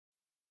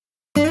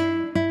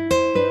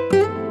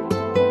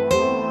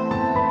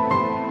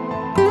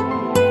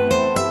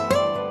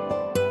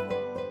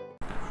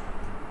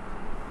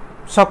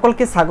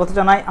সকলকে স্বাগত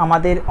জানাই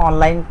আমাদের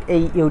অনলাইন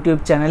এই ইউটিউব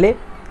চ্যানেলে।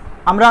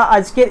 আমরা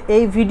আজকের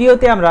এই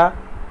ভিডিওতে আমরা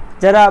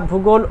যারা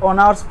ভূগোল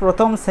অনার্স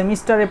প্রথম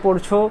সেমিস্টারে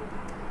পড়ছো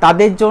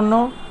তাদের জন্য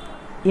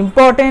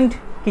ইম্পর্টেন্ট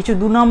কিছু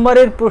 2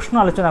 নম্বরের প্রশ্ন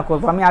আলোচনা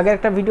করব। আমি আগের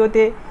একটা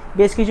ভিডিওতে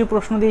বেশ কিছু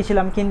প্রশ্ন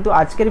দিয়েছিলাম, কিন্তু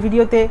আজকের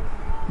ভিডিওতে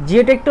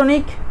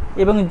জিওটেকটনিক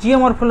এবং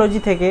জিওমরফোলজি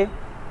থেকে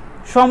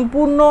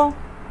সম্পূর্ণ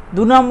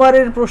 2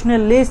 নম্বরের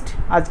প্রশ্নের লিস্ট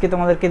আজকে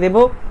তোমাদেরকে দেব।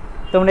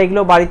 তোমরা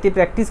এগুলো বাড়িতে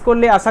প্র্যাকটিস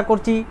করলে আশা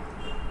করছি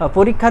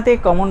পরীক্ষাতে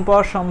কমন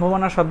পাওয়ার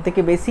সম্ভাবনা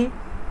সবথেকে বেশি।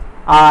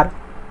 আর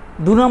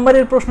 2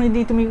 নম্বরের প্রশ্ন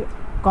যদি তুমি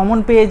কমন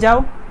পেয়ে যাও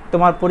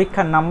তোমার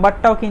পরীক্ষার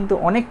নাম্বারটাও কিন্তু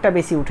অনেকটা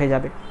বেশি উঠে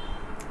যাবে।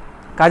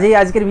 কাজেই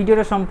আজকের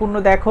ভিডিওটা সম্পূর্ণ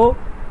দেখো।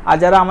 আর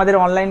যারা আমাদের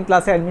অনলাইন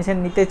ক্লাসে অ্যাডমিশন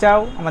নিতে চাও,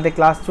 আমাদের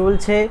ক্লাস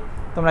চলছে,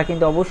 তোমরা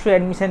কিন্তু অবশ্যই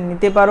অ্যাডমিশন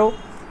নিতে পারো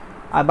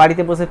আর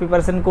বাড়িতে বসে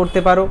প্রিপারেশন করতে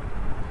পারো।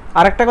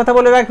 আর একটা কথা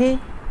বলে রাখি,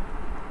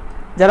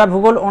 যারা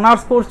ভূগোল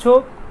অনার্স করছো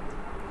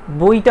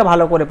বইটা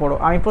ভালো করে পড়ো।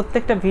 আমি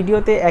প্রত্যেকটা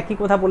ভিডিওতে একই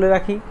কথা বলে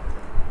রাখি,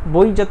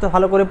 বই যত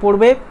ভালো করে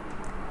পড়বে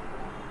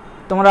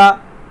তোমরা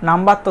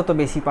নাম্বার তত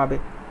বেশি পাবে।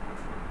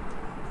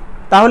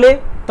 তাহলে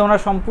তোমরা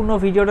সম্পূর্ণ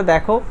ভিডিওটা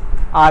দেখো।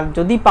 আর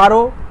যদি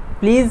পারো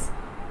প্লিজ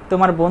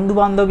তোমার বন্ধু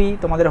বান্ধবী,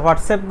 তোমাদের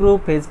হোয়াটসঅ্যাপ গ্রুপ,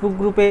 ফেসবুক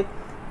গ্রুপে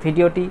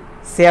ভিডিওটি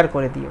শেয়ার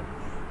করে দিও।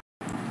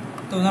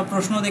 তোমরা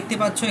প্রশ্ন দেখতে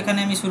পাচ্ছ, এখানে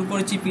আমি শুরু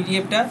করেছি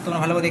পিডিএফটা, তোমরা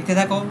ভালোভাবে দেখতে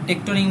থাকো।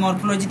 টেকটনিক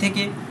মরফোলজি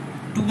থেকে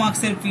 2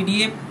 মার্কসের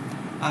পিডিএফ।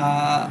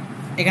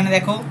 এখানে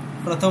দেখো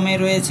প্রথমে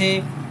রয়েছে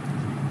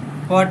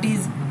what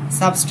is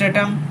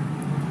সাবস্ট্রেটাম,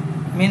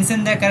 mention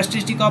the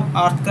characteristic of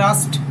earth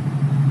crust,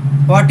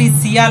 what is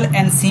সিয়াল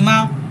and Sima,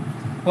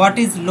 what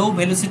is low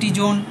velocity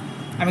zone.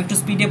 আমি একটু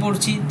স্পিডে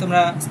পড়ছি,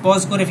 তোমরা পজ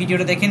করে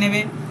ভিডিওটা দেখে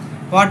নেবে।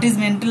 হোয়াট ইজ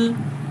মেন্টাল,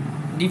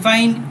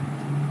 ডিফাইন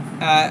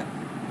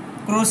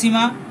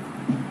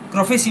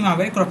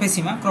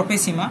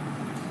ক্রফেসিমা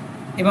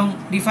এবং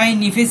define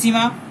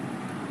নিফেসিমা,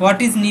 what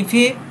is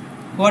নিফে,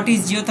 what is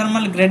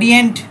geothermal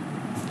gradient,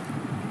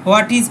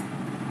 what is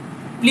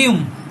প্লিউম।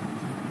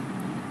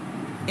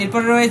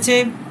 এরপরে রয়েছে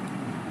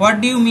what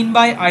do you mean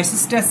by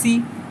আইসোস্ট্যাসি,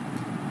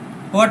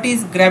 what is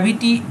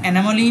gravity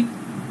anomaly,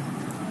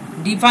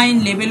 define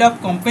level of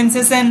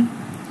compensation,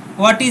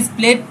 what is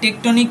plate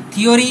tectonic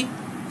theory,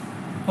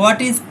 what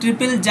is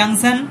triple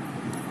junction,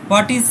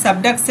 what is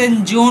subduction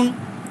zone,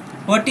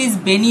 what is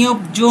বেনিওপ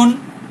zone,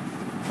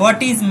 what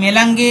is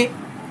মেলাঙ্গে,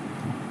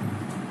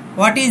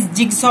 what is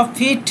জিগসঅ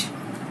fit,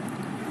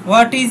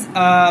 what is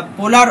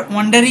polar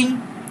wandering,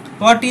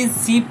 what is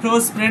C flow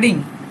spreading.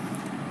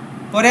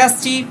 পরে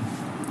আসছি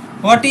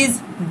what is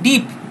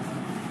deep,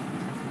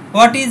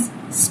 what is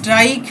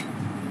strike,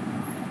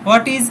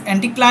 what is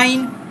অ্যান্টিক্লাইন,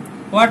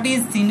 what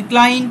is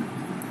syncline,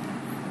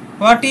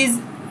 what is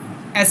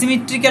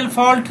asymmetrical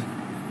fault,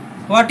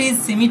 what is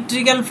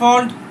symmetrical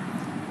fault,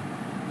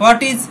 what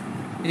is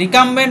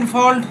recumbent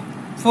fault,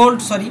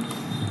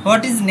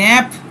 what is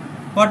nap,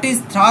 what is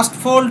thrust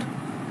fault,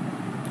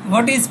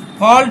 what is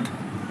fault,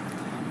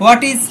 what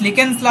is slick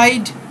and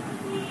slide.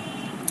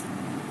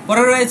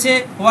 পরে রয়েছে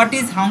what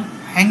is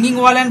hanging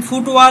wall and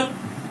foot wall,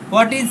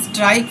 what is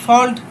strike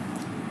fault,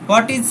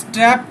 what is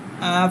trap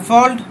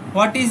fault,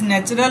 what is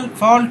natural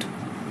fault,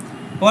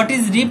 what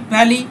is rip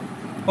valley,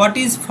 what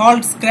is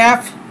fault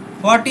scrap,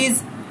 what is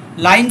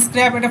line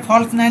scrap, এটা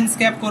fault line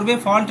scrap করবে,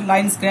 fault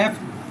line scrap,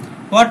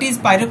 what is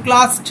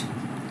pyroclast,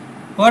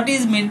 what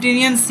is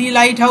Mediterranean sea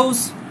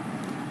lighthouse,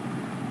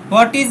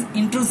 what is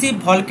intrusive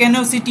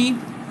volcanicity,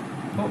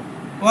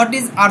 what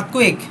is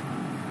earthquake.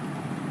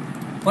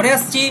 পরে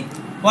আসছি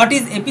what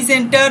is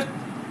epicenter,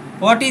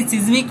 what is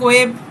seismic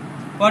wave,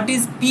 what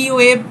is P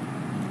wave,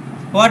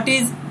 what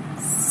is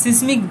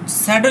seismic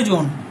shadow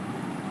zone,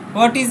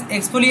 what is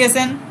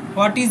exfoliation,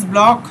 what is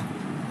block,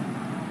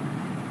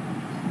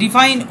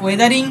 define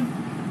weathering,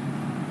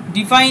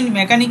 define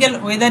mechanical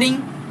weathering,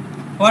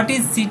 what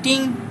is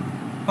seating,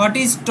 what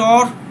is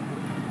store,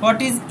 what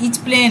is each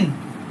plane.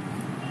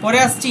 পরে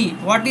আসছি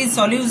what is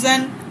solution,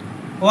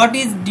 what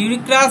is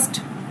duricrust,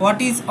 what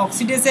is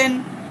oxidation,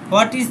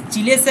 what is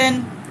chilation,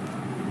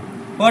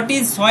 what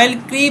is soil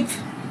creep,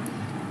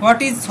 what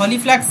is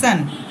solifluction,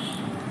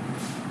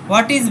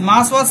 what is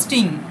mass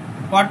wasting,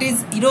 what is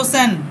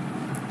erosion,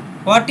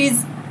 what is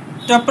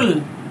topple,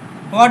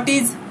 what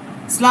is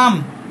slump,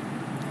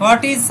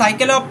 what is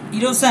cycle of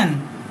erosion,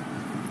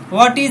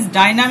 what is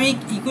dynamic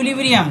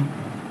equilibrium,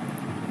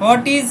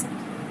 what is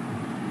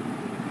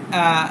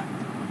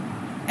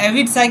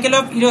avid cycle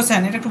of erosion.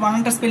 এটা একটু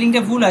বানানটা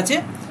স্পেলিংটা ভুল আছে,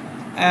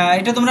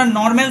 এটা তোমরা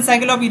normal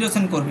cycle of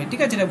erosion করবে,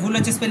 ঠিক আছে? এটা ভুল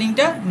আছে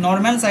স্পেলিংটা,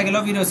 normal cycle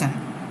of erosion.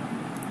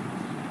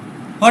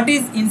 What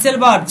is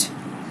inselberg,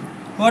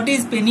 what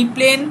is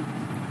পেনিপ্লেন,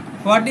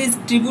 what is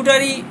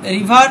tributary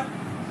river,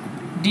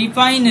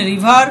 define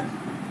river,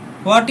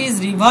 what is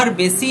river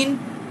basin,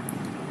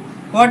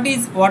 what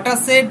is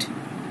watershed,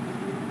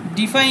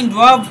 define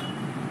dwarf,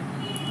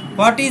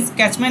 what is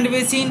catchment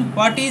basin,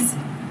 what is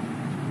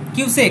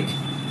cusec,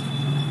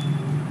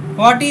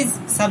 what is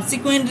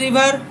subsequent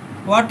river,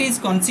 what is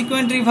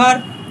consequent river,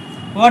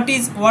 what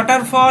is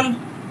waterfall,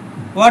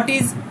 what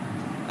is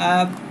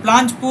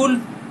plunge pool।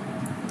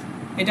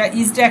 এটা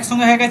ইজটা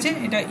একসঙ্গে হয়ে গেছে,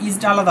 এটা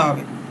ইজটা আলাদা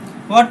হবে।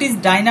 What is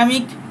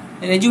dynamic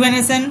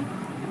রেজুভেনেশন,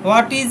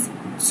 what is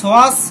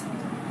সোয়াস,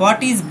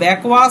 what is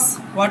backwash,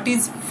 what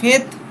is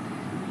faith,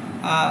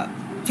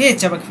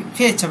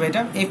 fetch হবে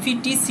এটা,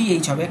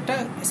 FETCH হবে, একটা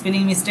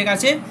স্পেলিং মিস্টেক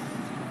আছে।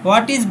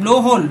 What is blow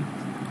whole,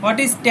 what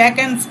is tac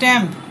and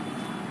stamp,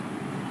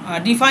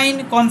 define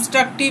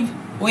constructive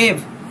wave,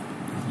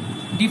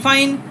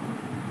 define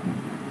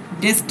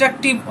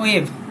destructive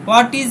wave,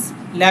 what is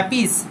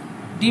lapis,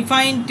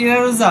 define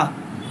terrarosa,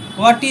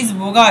 what is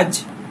bogage,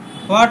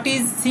 what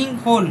is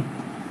sinkhole,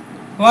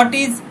 what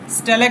is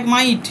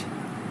stalagmite,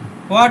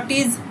 what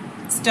is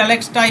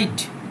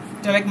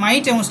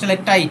stalagmite এবং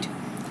stalactite।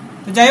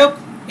 তো যাই হোক,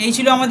 এই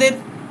ছিল আমাদের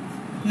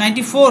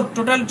 94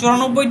 total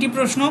 94টি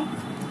প্রশ্ন।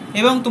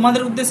 এবং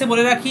তোমাদের উদ্দেশ্যে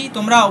বলে রাখি,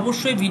 তোমরা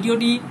অবশ্যই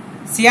ভিডিওটি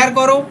শেয়ার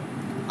করো,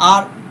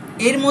 আর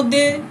এর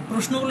মধ্যে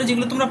প্রশ্নগুলো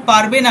যেগুলো তোমরা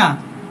পারবে না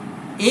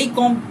এই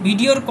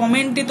ভিডিওর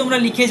কমেন্টে তোমরা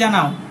লিখে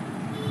জানাও।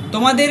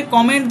 তোমাদের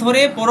কমেন্ট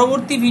ধরে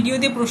পরবর্তী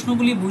ভিডিওতে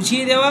প্রশ্নগুলি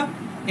বুঝিয়ে দেওয়া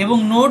এবং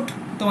নোট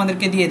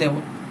তোমাদেরকে দিয়ে দেব।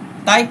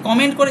 তাই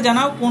কমেন্ট করে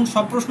জানাও, কোন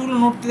সব প্রশ্নগুলো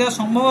নোট দেওয়া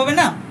সম্ভব হবে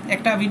না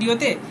একটা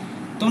ভিডিওতে।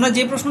 তোমরা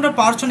যে প্রশ্নটা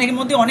পারছো না, এর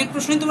মধ্যে অনেক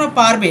প্রশ্নই তোমরা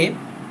পারবে,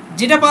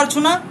 যেটা পারছো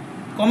না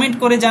কমেন্ট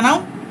করে জানাও,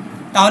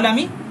 তাহলে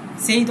আমি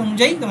সেই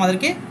অনুযায়ী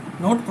তোমাদেরকে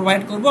নোট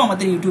প্রোভাইড করব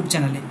আমাদের ইউটিউব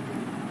চ্যানেলে।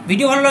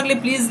 ভিডিও ভালো লাগলে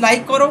প্লিজ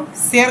লাইক করো,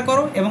 শেয়ার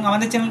করো এবং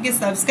আমাদের চ্যানেলকে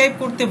সাবস্ক্রাইব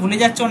করতে ভুলে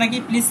যাচ্ছ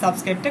অনেকেই, প্লিজ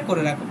সাবস্ক্রাইবটা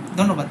করে রাখো।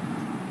 ধন্যবাদ।